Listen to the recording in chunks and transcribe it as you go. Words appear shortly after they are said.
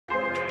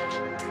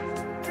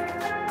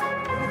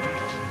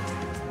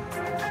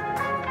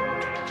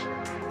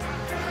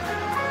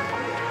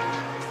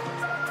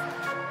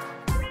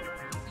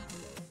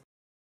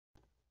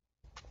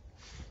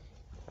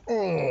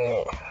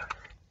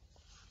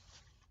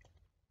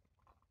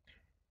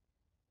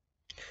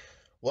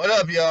What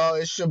up, y'all?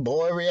 It's your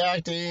boy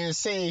Reactor. You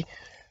see,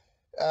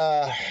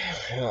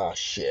 oh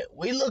shit.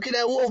 We looking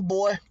at Wulf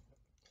Boi.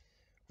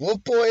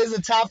 Wulf Boi is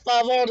a top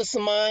 5 artist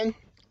of mine.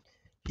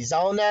 He's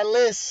on that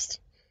list.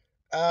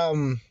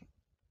 As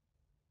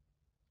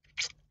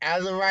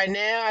of right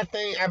now,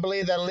 I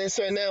believe that list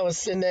right now is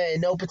sitting there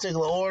in no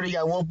particular order. You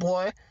got Wulf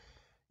Boi.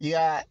 You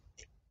got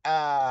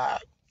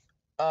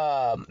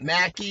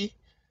Mackie.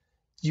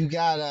 You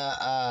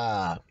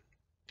got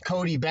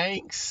Cody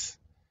Banks.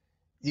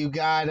 You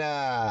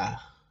got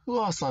who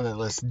else on that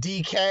list?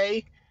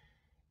 DK.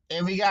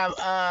 And we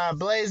got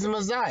Blaze and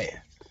Messiah.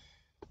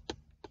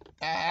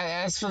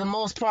 That's for the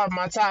most part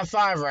my top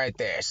 5 right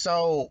there.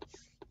 So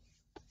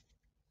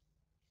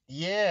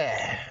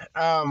yeah.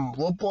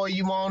 Wulf Boi,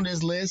 you on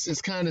this list.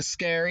 It's kind of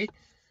scary.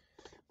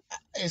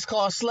 It's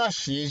called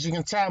Slushy. As you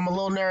can tell, I'm a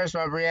little nervous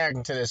about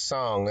reacting to this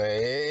song.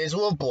 It's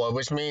Wulf Boi,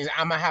 which means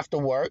I'm gonna have to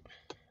work.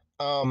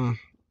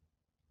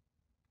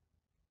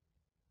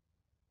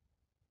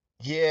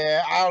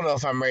 Yeah, I don't know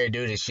if I'm ready to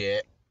do this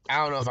shit. I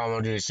don't know if I'm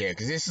gonna do this shit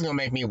because this is gonna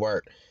make me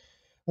work.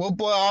 Wulf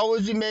Boi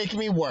always be making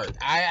me work.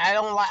 I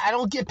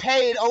don't get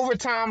paid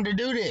overtime to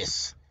do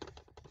this.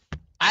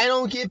 I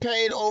don't get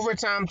paid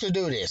overtime to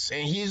do this,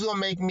 and he's gonna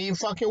make me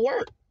fucking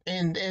work,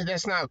 and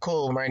that's not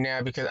cool right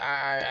now because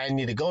I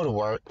need to go to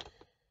work.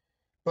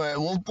 But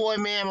Wulf Boi,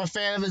 man, I'm a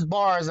fan of his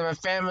bars. I'm a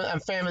fan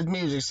of his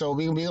music. So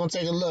we gonna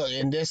take a look.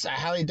 And this, I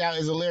highly doubt,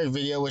 is a lyric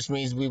video, which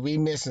means we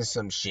missing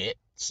some shit.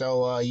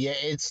 So yeah,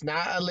 it's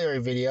not a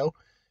lyric video.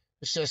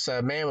 It's just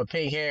a man with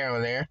pink hair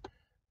on there.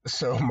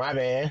 So my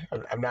bad.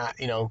 I'm not,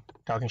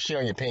 talking shit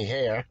on your pink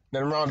hair.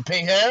 Nothing wrong with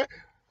pink hair.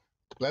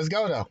 Let's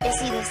go though.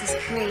 See, this is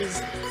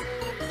crazy.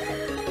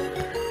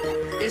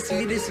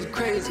 See, this is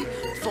crazy.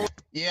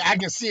 Yeah, I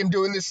can see him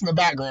doing this in the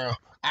background.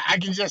 I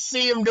can just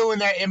see him doing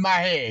that in my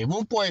head.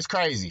 Wulf Boi is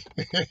crazy.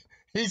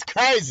 He's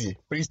crazy,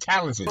 but he's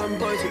talented. Some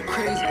boys are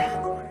crazy.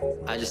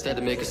 I just had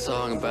to make a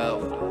song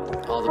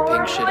about all the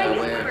pink shit I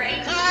wear.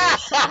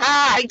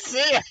 I see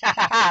it.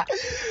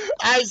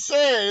 I see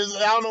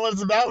it. I don't know what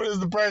it's about, but it's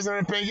the person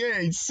in pink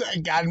hair. He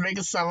got to make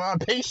a song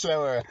about pink shit I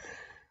wear.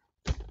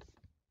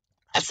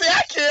 I see,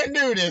 I can't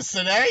do this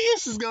today.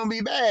 This is going to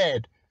be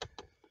bad.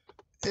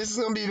 This is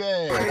going to be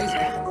bad. Crazy.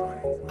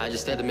 I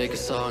just had to make a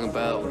song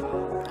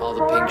about all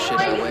the pink shit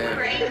I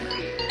wear.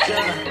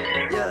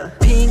 Yeah.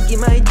 Pink in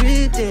my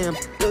drip, damn.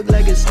 Look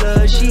like a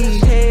slushy.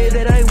 Hair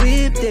that I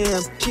whip,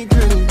 damn. She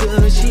turning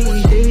gushy.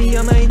 Baby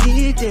on my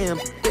dick, damn.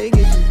 They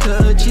get too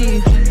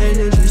touchy. And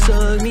then you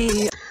suck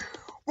me.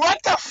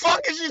 What the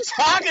fuck is you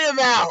talking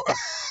about?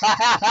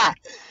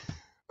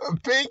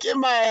 Pink in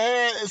my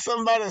hair and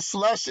somebody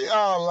slushy.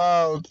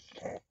 Oh, Lord.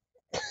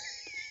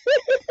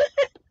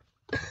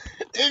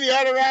 Any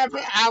other rapper,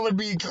 I would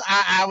be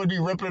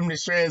ripping him to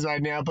shreds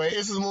right now. But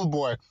this is Wulf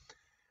Boi.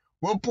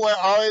 Wulf Boi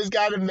always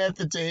got a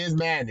method to his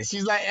madness.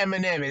 He's like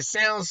Eminem. It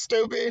sounds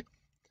stupid,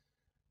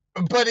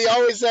 but he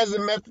always has a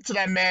method to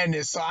that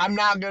madness. So I'm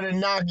not gonna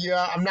knock you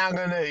out. I'm not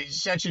gonna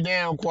shut you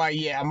down quite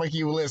yet. I'm gonna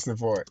keep listening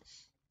for it.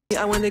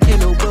 I want to get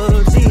no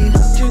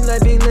Bubsy. Drink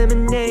like pink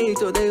lemonade,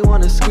 so they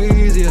wanna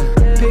squeeze ya.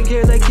 Pink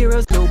hair like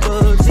heroes, no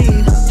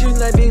Bubsy. Drink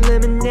like pink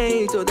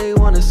lemonade, so they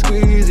wanna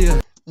squeeze ya.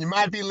 You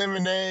might be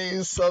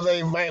lemonade, so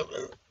they might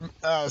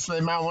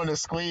want to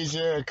squeeze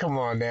you. Come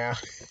on now,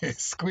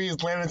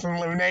 squeeze lemons from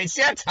lemonade.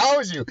 See, I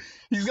told you,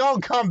 he's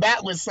gonna come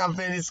back with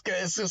something. It's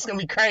just gonna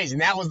be crazy.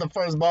 And that was the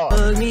first bar.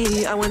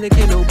 Me, I want to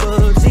get no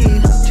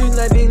Bubsy. Drink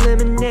like pink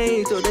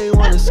lemonade, so they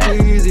wanna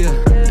squeeze ya.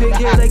 Pink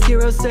hair like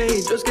heroes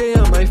say, just get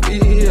on my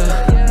feet.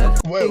 Yeah.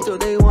 So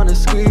they wanna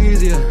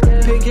squeeze ya.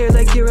 Pink hair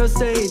like heroes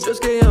say,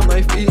 just get on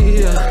my feet.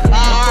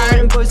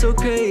 Yeah. Boy so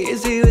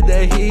crazy with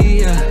that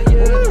heat.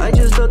 I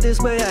just felt this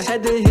way, I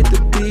had to hit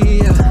the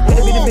beat.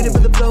 Hit it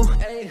with the flow.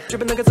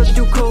 Dripping like it's such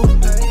too cold.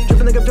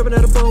 Dripping like I'm dripping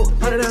out a boat.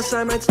 100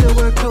 outside might still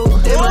work cold.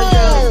 In my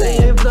down, they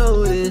ain't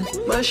floating.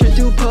 My shirt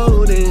too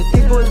potent.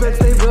 These boys rex,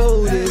 they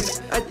roll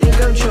this. I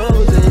think I'm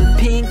chosen.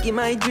 Pink in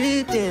my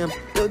drip, damn.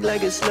 Look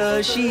like a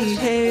slushy.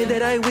 Hair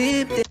that I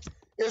whipped.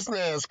 This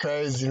man's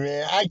crazy,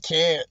 man. I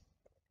can't.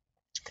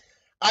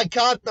 I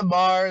caught the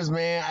bars,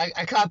 man.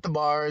 I caught the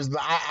bars,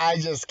 but I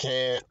just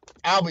can't.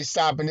 I'll be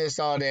stopping this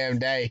all damn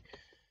day.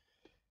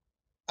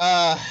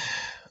 I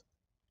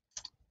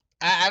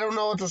don't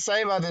know what to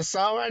say about this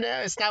song right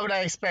now. It's not what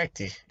I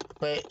expected,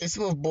 but it's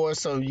Wulf Boi,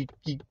 so you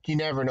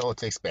never know what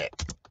to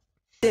expect.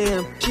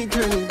 Damn, she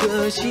turning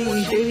gushy.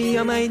 Baby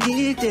on my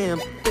dick, damn.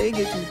 They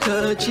get too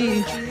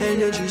touchy.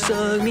 And then she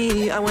suck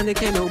me. I want to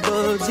get no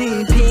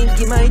Bubsy.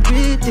 Pink in my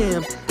drip,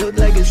 damn. Look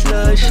like a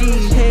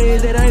slushy. Hair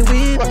that I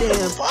whip,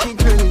 damn. She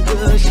turning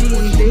gushy.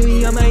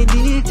 Baby on my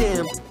dick,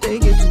 damn. They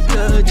get too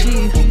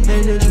touchy.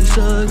 And then she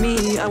suck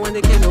me. I want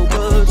to get no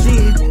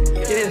Bubsy.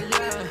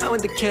 Yeah, I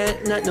want the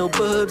cat, not no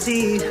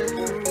Bubsy.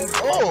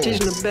 Oh.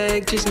 Chasing the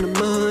bag, chasing the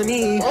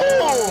money.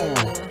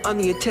 Oh. On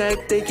the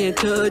attack, they can't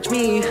touch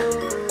me.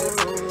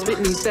 Spit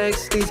me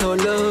facts, these all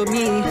love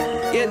me.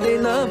 Yeah, they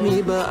love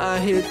me, but I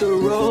hit the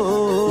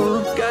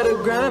road. Gotta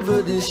grind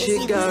for this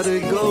shit, gotta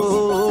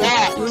go.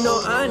 You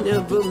know I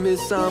never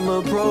miss, I'm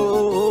a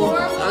pro.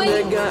 I'm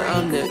that guy,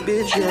 I'm that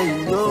bitch, yeah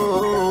you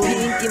know.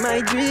 Pink in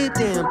my drip,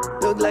 damn,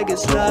 look like a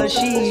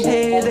slushy.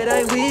 Hair that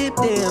I whip,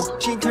 damn,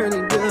 she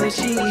turning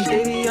gushy.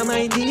 Baby on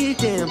my dick,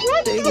 damn,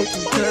 they get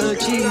too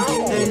touchy.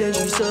 And then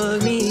she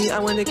suck me, I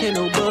wanna get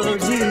no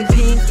Bugsy.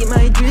 Pink in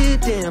my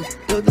drip, damn,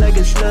 look like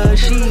a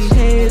slushy.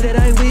 Hair that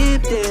I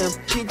whip, damn,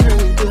 she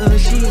turning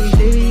gushy.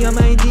 Baby on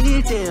my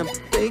dick, damn,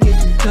 they get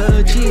too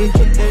touchy.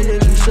 And then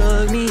she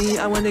suck me,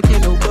 I wanna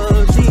get no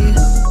Bugsy.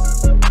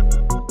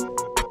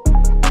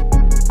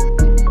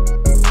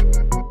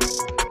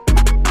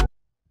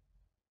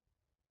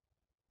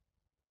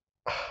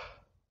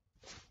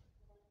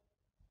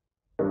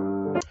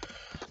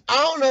 I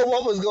don't know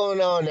what was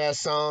going on in that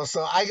song,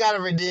 so I gotta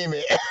redeem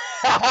it.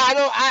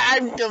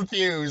 I'm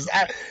confused.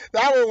 That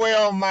was way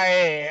on my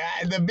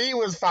head. The beat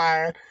was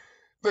fire,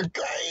 but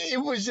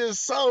it was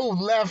just so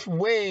left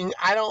wing.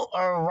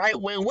 Or right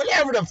wing,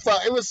 whatever the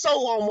fuck. It was so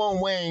on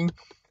one wing.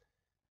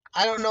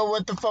 I don't know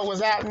what the fuck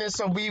was happening,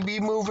 so we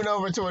moving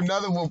over to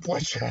another Wulf Boi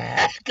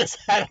track, because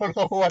I don't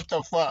know what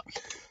the fuck.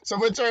 So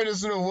we'll turn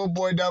this into a Wulf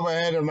Boi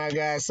doubleheader, my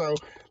guys. So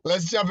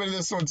let's jump into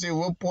this one too.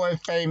 Wulf Boi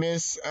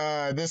Famous.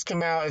 This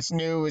came out, it's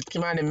new. It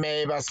came out in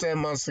May, about 7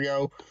 months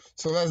ago.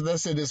 So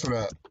let's hit this one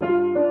up.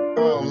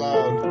 Oh,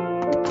 Lord.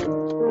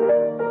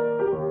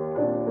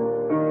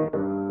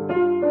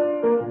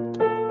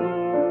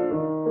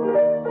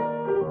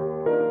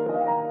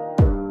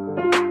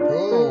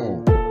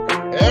 Ooh.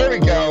 There we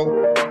go.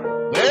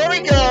 There we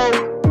go.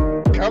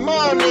 Come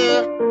on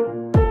now.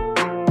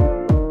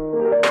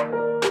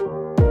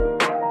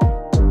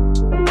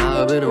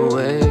 I've been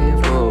away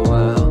for a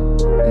while.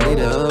 Need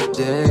to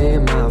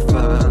update my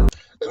file.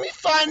 Let me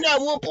find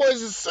out Wulf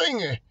Boi's a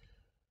singer.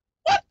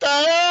 What the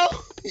hell?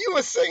 You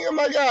a singer,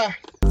 my guy?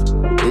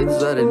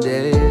 Inside a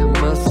day in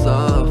my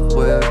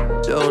software.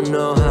 Don't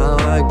know how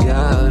I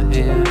got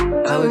here.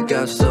 How it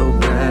got so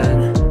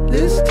bad.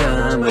 This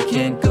time I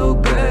can't go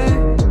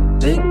back.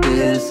 Think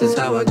this is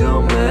how I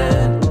go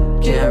mad.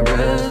 Can't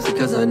rest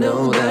because I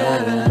know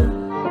that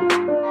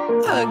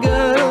I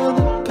got all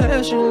the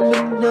passion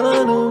but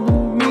none of the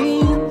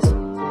means.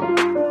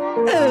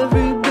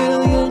 Every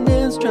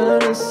billionaire's trying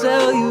to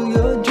sell you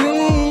your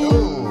dreams.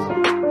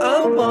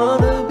 I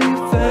wanna be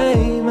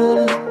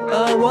famous.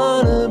 I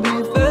wanna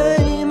be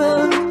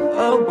famous.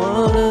 I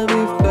wanna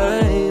be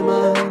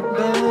famous,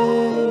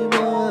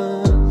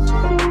 famous.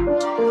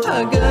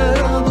 I got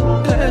all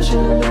the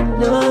passion but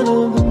none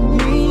of the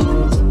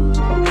means.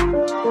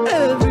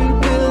 Every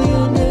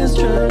billionaire's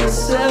trying to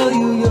sell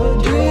you your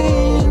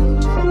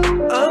dreams.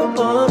 I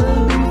wanna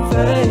be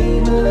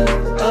famous.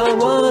 I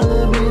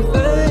wanna be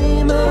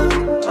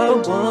famous. I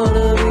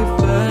wanna be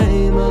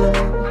famous.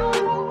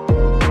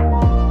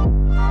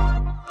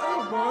 I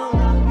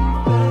wanna be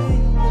famous.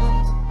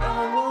 I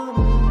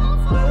wanna be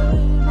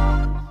famous.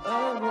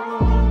 I wanna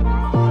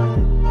be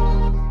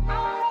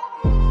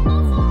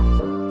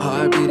famous.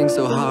 Heart beating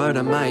so hard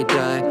I might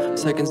die.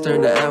 Seconds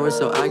turn to hours,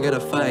 so I gotta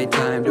fight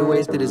time. To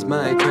waste it is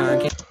my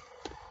crime.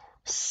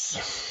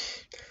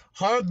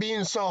 Heart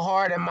beating so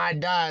hard I might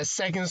die.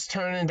 Seconds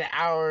turn into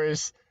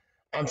hours.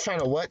 I'm trying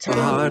to what time?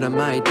 Hard I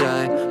might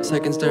die.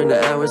 Seconds turn to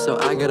hours, so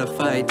I gotta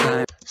fight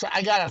time. So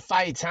I gotta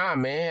fight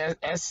time, man.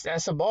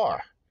 That's a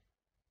bar.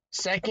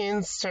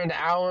 Seconds turn to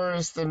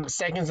hours. The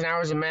seconds and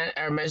hours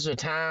are measure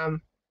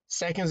time.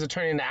 Seconds are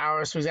turning into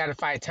hours, so he's got to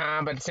fight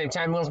time. But at the same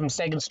time, he goes from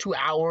seconds to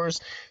hours,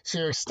 so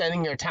you're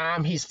extending your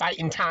time. He's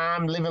fighting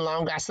time, living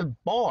longer. That's a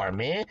bar,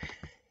 man.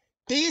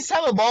 These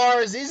type of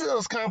bars, these are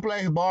those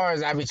complex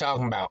bars I be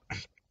talking about.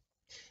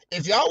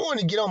 If y'all want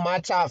to get on my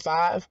top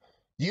 5,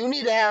 you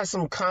need to have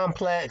some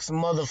complex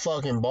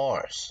motherfucking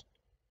bars.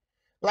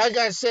 Like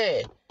I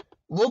said,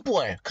 Wulf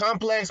Boi,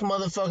 complex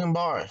motherfucking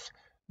bars.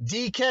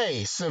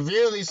 DK,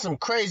 severely some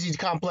crazy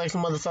complex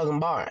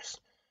motherfucking bars.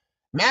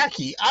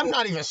 Mackie, I'm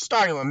not even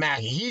starting with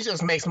Mackie. He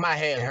just makes my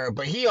head hurt,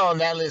 but he on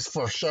that list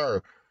for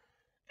sure.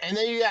 And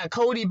then you got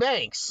Cody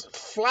Banks,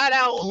 flat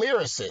out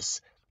lyricist.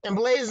 And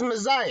Blaze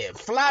Messiah,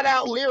 flat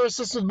out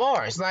lyricist with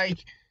bars.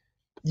 Like,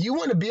 you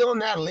want to be on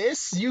that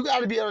list, you got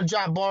to be able to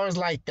drop bars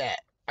like that.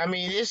 I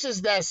mean, it's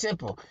just that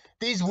simple.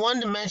 These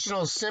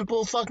one-dimensional,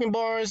 simple fucking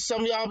bars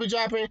some of y'all be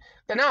dropping,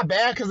 they're not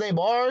bad because they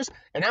bars,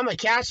 and I'm going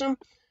to catch them.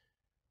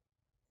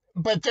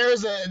 But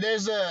there's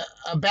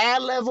a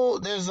bad level,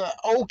 there's a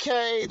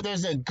okay,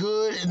 there's a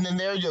good, and then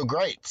there's your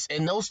greats.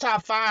 And those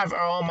top 5 are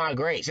all my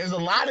greats. There's a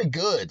lot of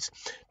goods.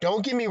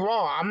 Don't get me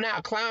wrong. I'm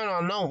not clowning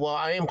on no. Well,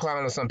 I am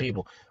clowning on some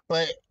people.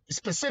 But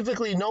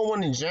specifically no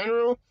one in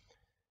general.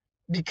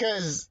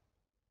 Because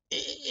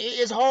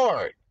it's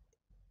hard.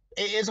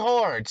 It's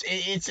hard.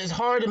 It's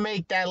hard to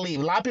make that leap.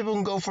 A lot of people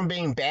can go from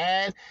being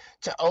bad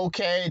to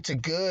okay to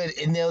good.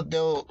 And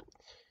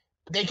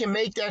they can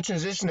make that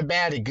transition to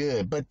bad to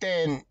good. But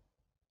then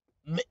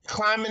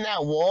climbing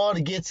that wall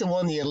to get to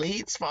one of the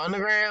elites for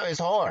underground is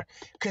hard,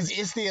 because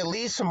it's the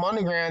elites from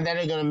underground that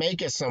are going to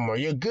make it somewhere.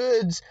 Your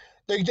goods,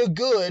 they're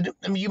good.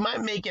 I mean, you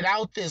might make it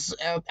out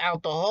the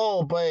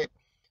hole, but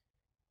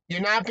you're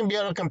not going to be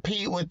able to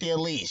compete with the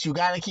elites. You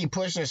got to keep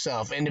pushing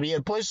yourself. And to be able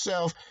to push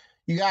yourself,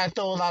 you got to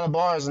throw a lot of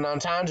bars and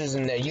entendres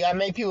in there. You got to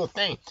make people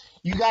think.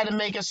 You got to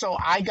make it so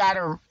I got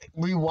to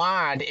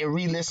rewind and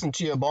re-listen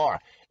to your bar.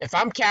 If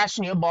I'm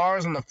catching your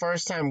bars on the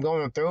first time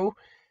going through,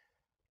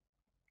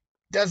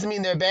 doesn't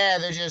mean they're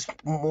bad. They're just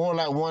more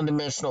like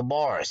one-dimensional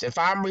bars. If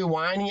I'm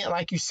rewinding it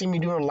like you see me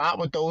doing a lot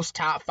with those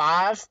top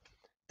 5,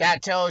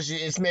 that tells you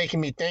it's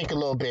making me think a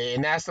little bit.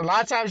 And that's a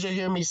lot of times you'll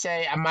hear me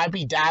say I might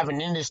be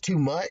diving in this too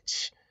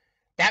much.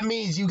 That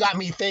means you got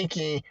me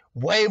thinking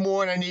way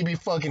more than I need to be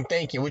fucking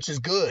thinking, which is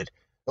good.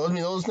 Those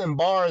are them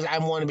bars I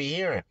want to be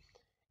hearing.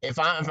 If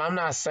I'm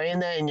not saying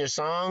that in your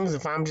songs,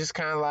 if I'm just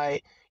kind of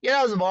like, yeah,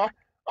 that was a bar.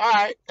 All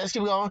right, let's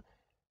keep going.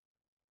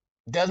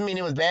 Doesn't mean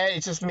it was bad.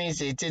 It just means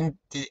it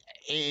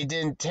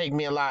didn't take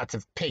me a lot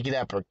to pick it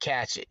up or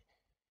catch it.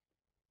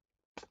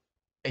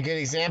 A good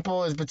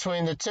example is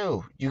between the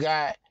two. You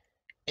got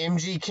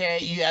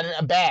MGK. You got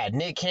a bad.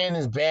 Nick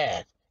Cannon's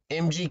bad.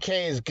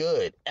 MGK is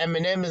good.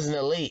 Eminem is an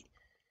elite.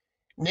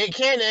 Nick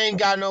Cannon ain't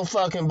got no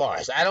fucking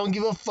bars. I don't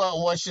give a fuck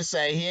what you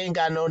say. He ain't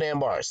got no damn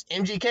bars.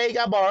 MGK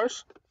got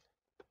bars.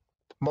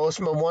 Most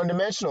of them are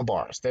one-dimensional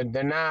bars. They're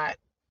not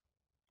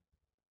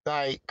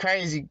like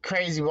crazy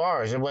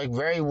bars. They're like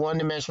very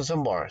one-dimensional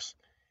some bars.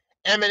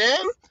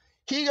 Eminem,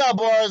 he got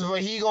bars,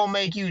 but he gonna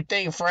make you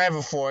think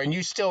forever for it, and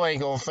you still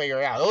ain't gonna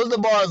figure it out. Those are the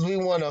bars we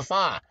want to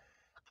find.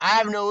 I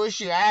have no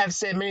issue. I have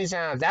said many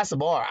times, that's a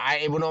bar.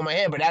 It went on my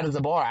head, but that is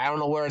a bar. I don't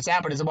know where it's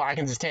at, but it's a bar. I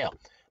can just tell.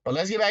 But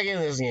let's get back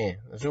into this again.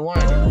 Let's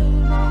rewind it.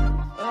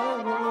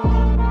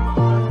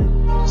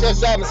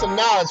 Just having some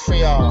knowledge for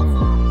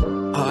y'all.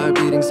 Heart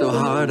beating so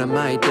hard I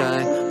might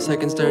die.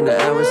 Seconds turn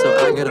to hours, so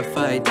I gotta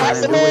fight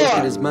time. The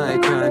wasted is my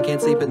crime.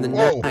 Can't sleep in the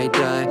night, I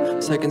die.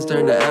 Seconds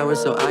turn to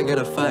hours, so I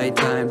gotta fight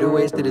time. The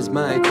wasted is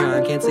my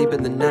crime. Can't sleep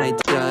in the night,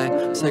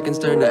 die. Seconds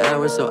turn to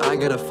hours, so I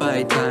gotta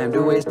fight time.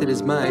 The wasted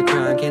is my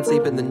crime. Can't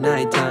sleep in the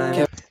night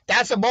time.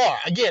 That's a bar.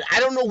 Again,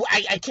 I don't know.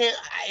 I can't.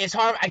 It's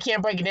hard. I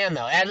can't break it down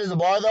though. That is a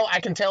bar though. I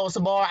can tell it's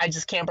a bar. I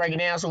just can't break it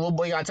down. So Wulf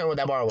Boi, you gotta tell me what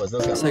that bar was.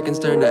 Let's go. Seconds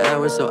turn to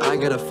hours, so I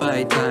gotta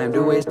fight time.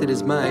 The wasted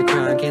is my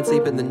crime. Can't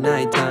sleep in the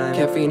night time.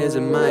 Caffeine is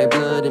in my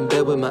blood, in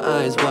bed with my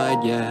eyes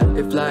wide. Yeah,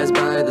 it flies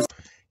by the.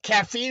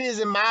 Caffeine is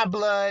in my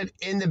blood,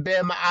 in the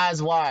bed, my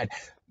eyes wide.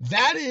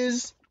 That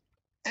is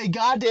a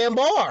goddamn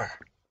bar.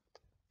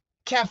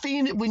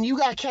 Caffeine. When you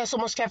got so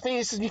much caffeine,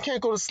 it says you can't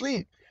go to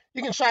sleep.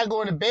 You can try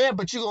going to bed,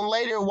 but you're going to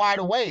lay there wide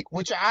awake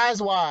with your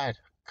eyes wide.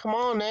 Come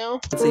on now.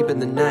 Sleep in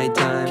the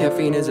nighttime.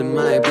 Caffeine is in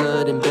my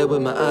blood, in bed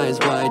with my eyes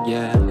wide,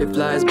 yeah. It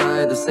flies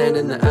by the sand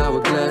in the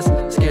hourglass.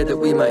 Scared that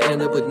we might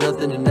end up with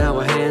nothing in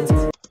our hands.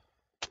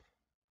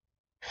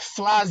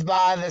 Flies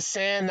by the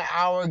sand, the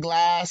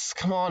hourglass.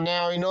 Come on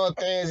now. You know what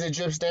thing is? It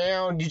drips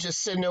down. You're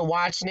just sitting there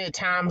watching it.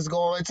 Time's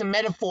going. It's a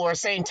metaphor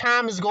saying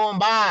time is going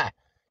by.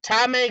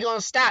 Time ain't going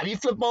to stop. You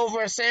flip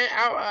over a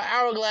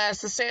hourglass,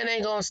 the sand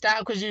ain't going to stop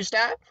because you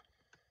stop.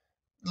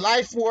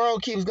 Life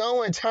world keeps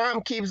going. Time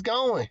keeps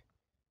going.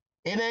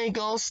 It ain't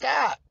going to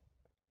stop.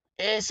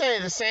 And say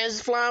the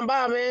sand's flying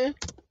by, man.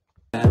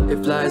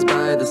 It flies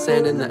by the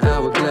sand in the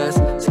hourglass.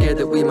 Scared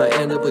that we might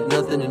end up with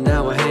nothing in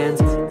our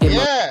hands. In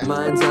my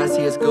mind's eye,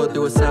 see us go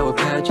through a sour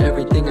patch.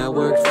 Everything I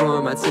worked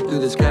for might slip through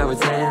this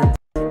coward's hands.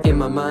 In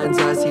my mind's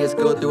eye, see us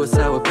go through a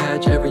sour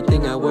patch.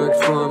 Everything I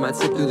worked for might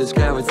slip through this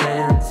coward's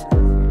hands.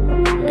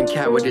 And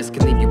cowardice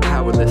can leave you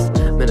powerless.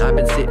 Man, I've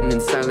been sitting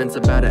in silence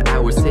about an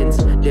hour since.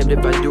 Damned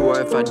if I do or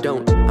if I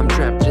don't. I'm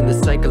trapped in the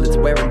cycle, it's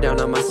wearing down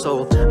on my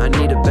soul. I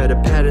need a better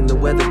pattern, the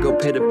weather go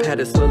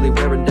pitter-patter. Slowly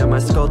wearing down my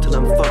skull till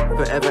I'm fucked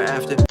forever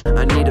after.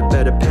 I need a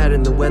better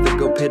pattern, the weather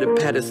go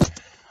pitter-patter.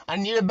 I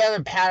need a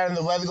better pattern,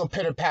 the weather go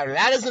pitter-patter.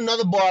 That is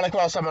another bar like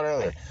what I was talking about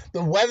earlier.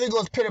 The weather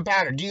goes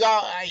pitter-patter. Do you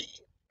got...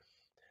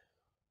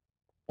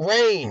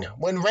 rain.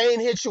 When rain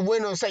hits your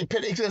window, say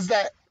pitter, it says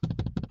that...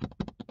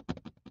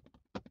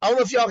 I don't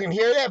know if y'all can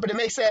hear that, but it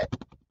makes that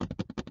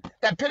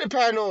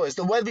pitter-patter noise.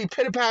 The weather be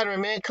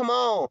pitter-pattering, man. Come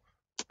on.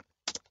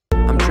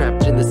 I'm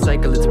trapped in the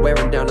cycle, it's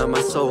wearing down on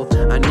my soul.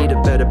 I need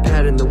a better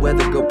pattern, the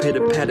weather go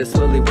pitter-patter.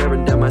 Slowly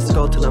wearing down my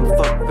skull till I'm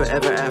fucked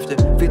forever after.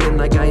 Feeling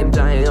like I am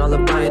dying, all of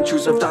my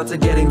intrusive thoughts are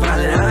getting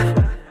violent.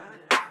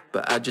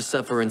 But I just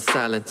suffer in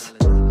silence.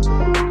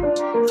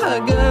 I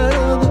got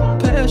all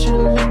the passion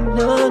and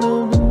none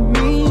of the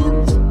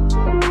means.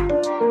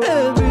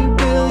 Every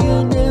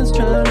billionaire's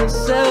trying to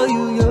sell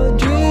you your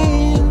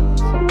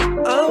dreams.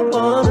 I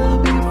wanna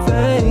be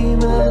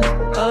famous.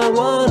 I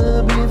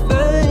wanna be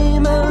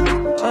famous.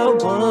 I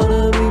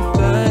wanna be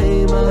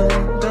famous,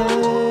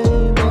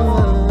 famous.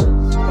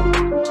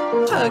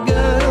 I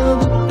got all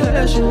the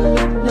passion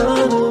and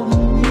none of the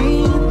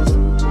means.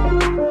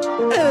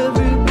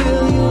 Every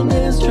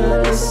billionaire's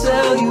trying to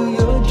sell you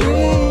your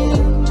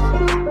dreams.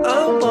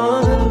 I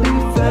wanna be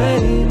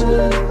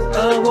famous. I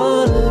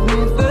wanna be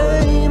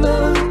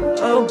famous.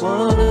 I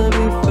wanna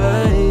be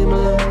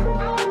famous.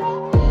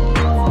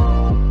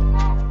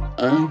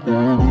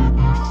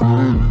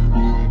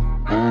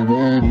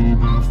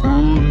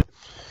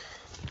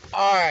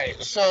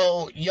 Alright,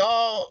 so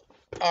y'all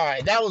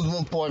Alright, that was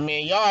Wulf Boi,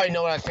 man. Y'all already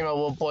know what I think about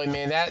Wulf Boi,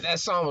 man. That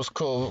song was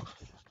cool.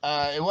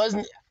 It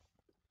wasn't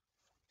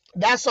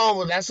that song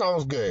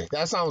was good.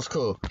 That song was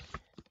cool.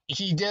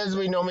 He does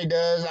what he normally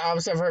does.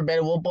 Obviously, I've heard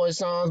better Wulf Boi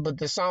songs, but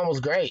the song was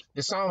great.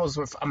 The song was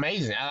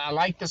amazing. I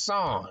like the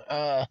song.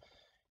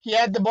 He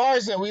had the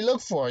bars that we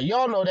look for.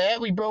 Y'all know that.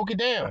 We broke it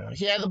down.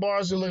 He had the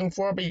bars we're looking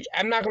for, but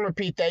I'm not going to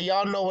repeat that.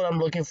 Y'all know what I'm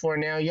looking for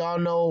now. Y'all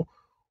know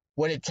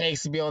what it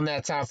takes to be on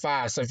that top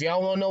 5. So if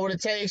y'all want to know what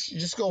it takes,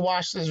 just go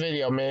watch this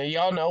video, man.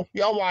 Y'all know.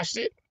 Y'all watched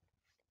it.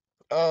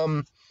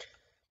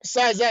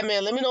 Besides that,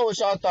 man, let me know what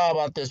y'all thought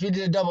about this. We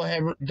did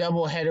a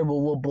double header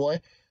with Wulf Boi.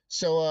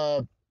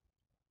 So,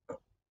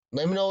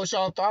 let me know what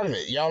y'all thought of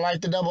it. Y'all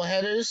like the double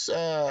headers?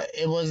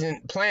 It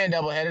wasn't planned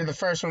double header. The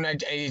first one,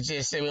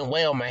 it went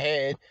way on my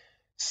head.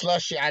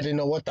 Slushy, I didn't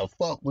know what the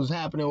fuck was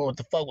happening or what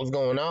the fuck was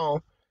going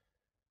on.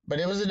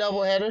 But it was a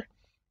double header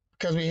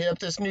because we hit up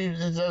this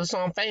other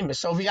song, Famous.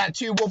 So we got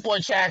 2 Wulf Boi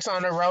tracks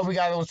on the road. We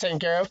got those taken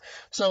care of.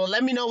 So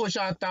let me know what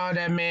y'all thought of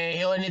that, man.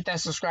 Hit that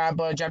subscribe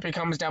button. Drop your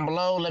comments down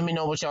below. Let me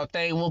know what y'all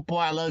think. Wulf Boi,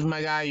 I love you,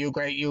 my guy. You're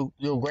great. You're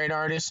a great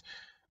artist.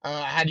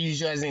 I had to use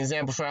you as an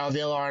example for all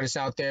the other artists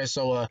out there.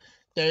 So,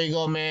 there you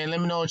go, man. Let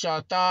me know what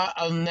y'all thought.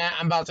 Other than that,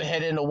 I'm about to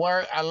head into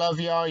work. I love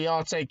y'all.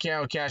 Y'all take care.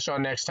 I'll catch y'all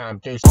next time.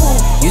 Deuce.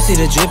 You see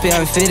the drip, yeah,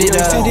 I'm fitted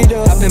up.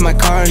 Hop in my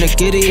car and the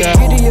giddy up.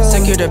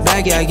 Secure the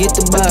bag, yeah, I get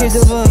the bus.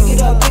 Pick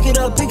it up, pick it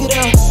up, pick it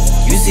up.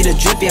 You see the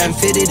drip, yeah, I'm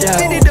fitted up.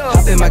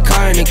 Hop in my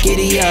car and the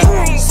giddy up.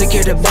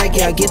 Secure the bag,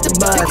 yeah, I get the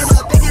bus.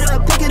 Pick it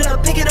up, pick it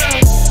up, pick it up, pick it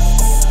up.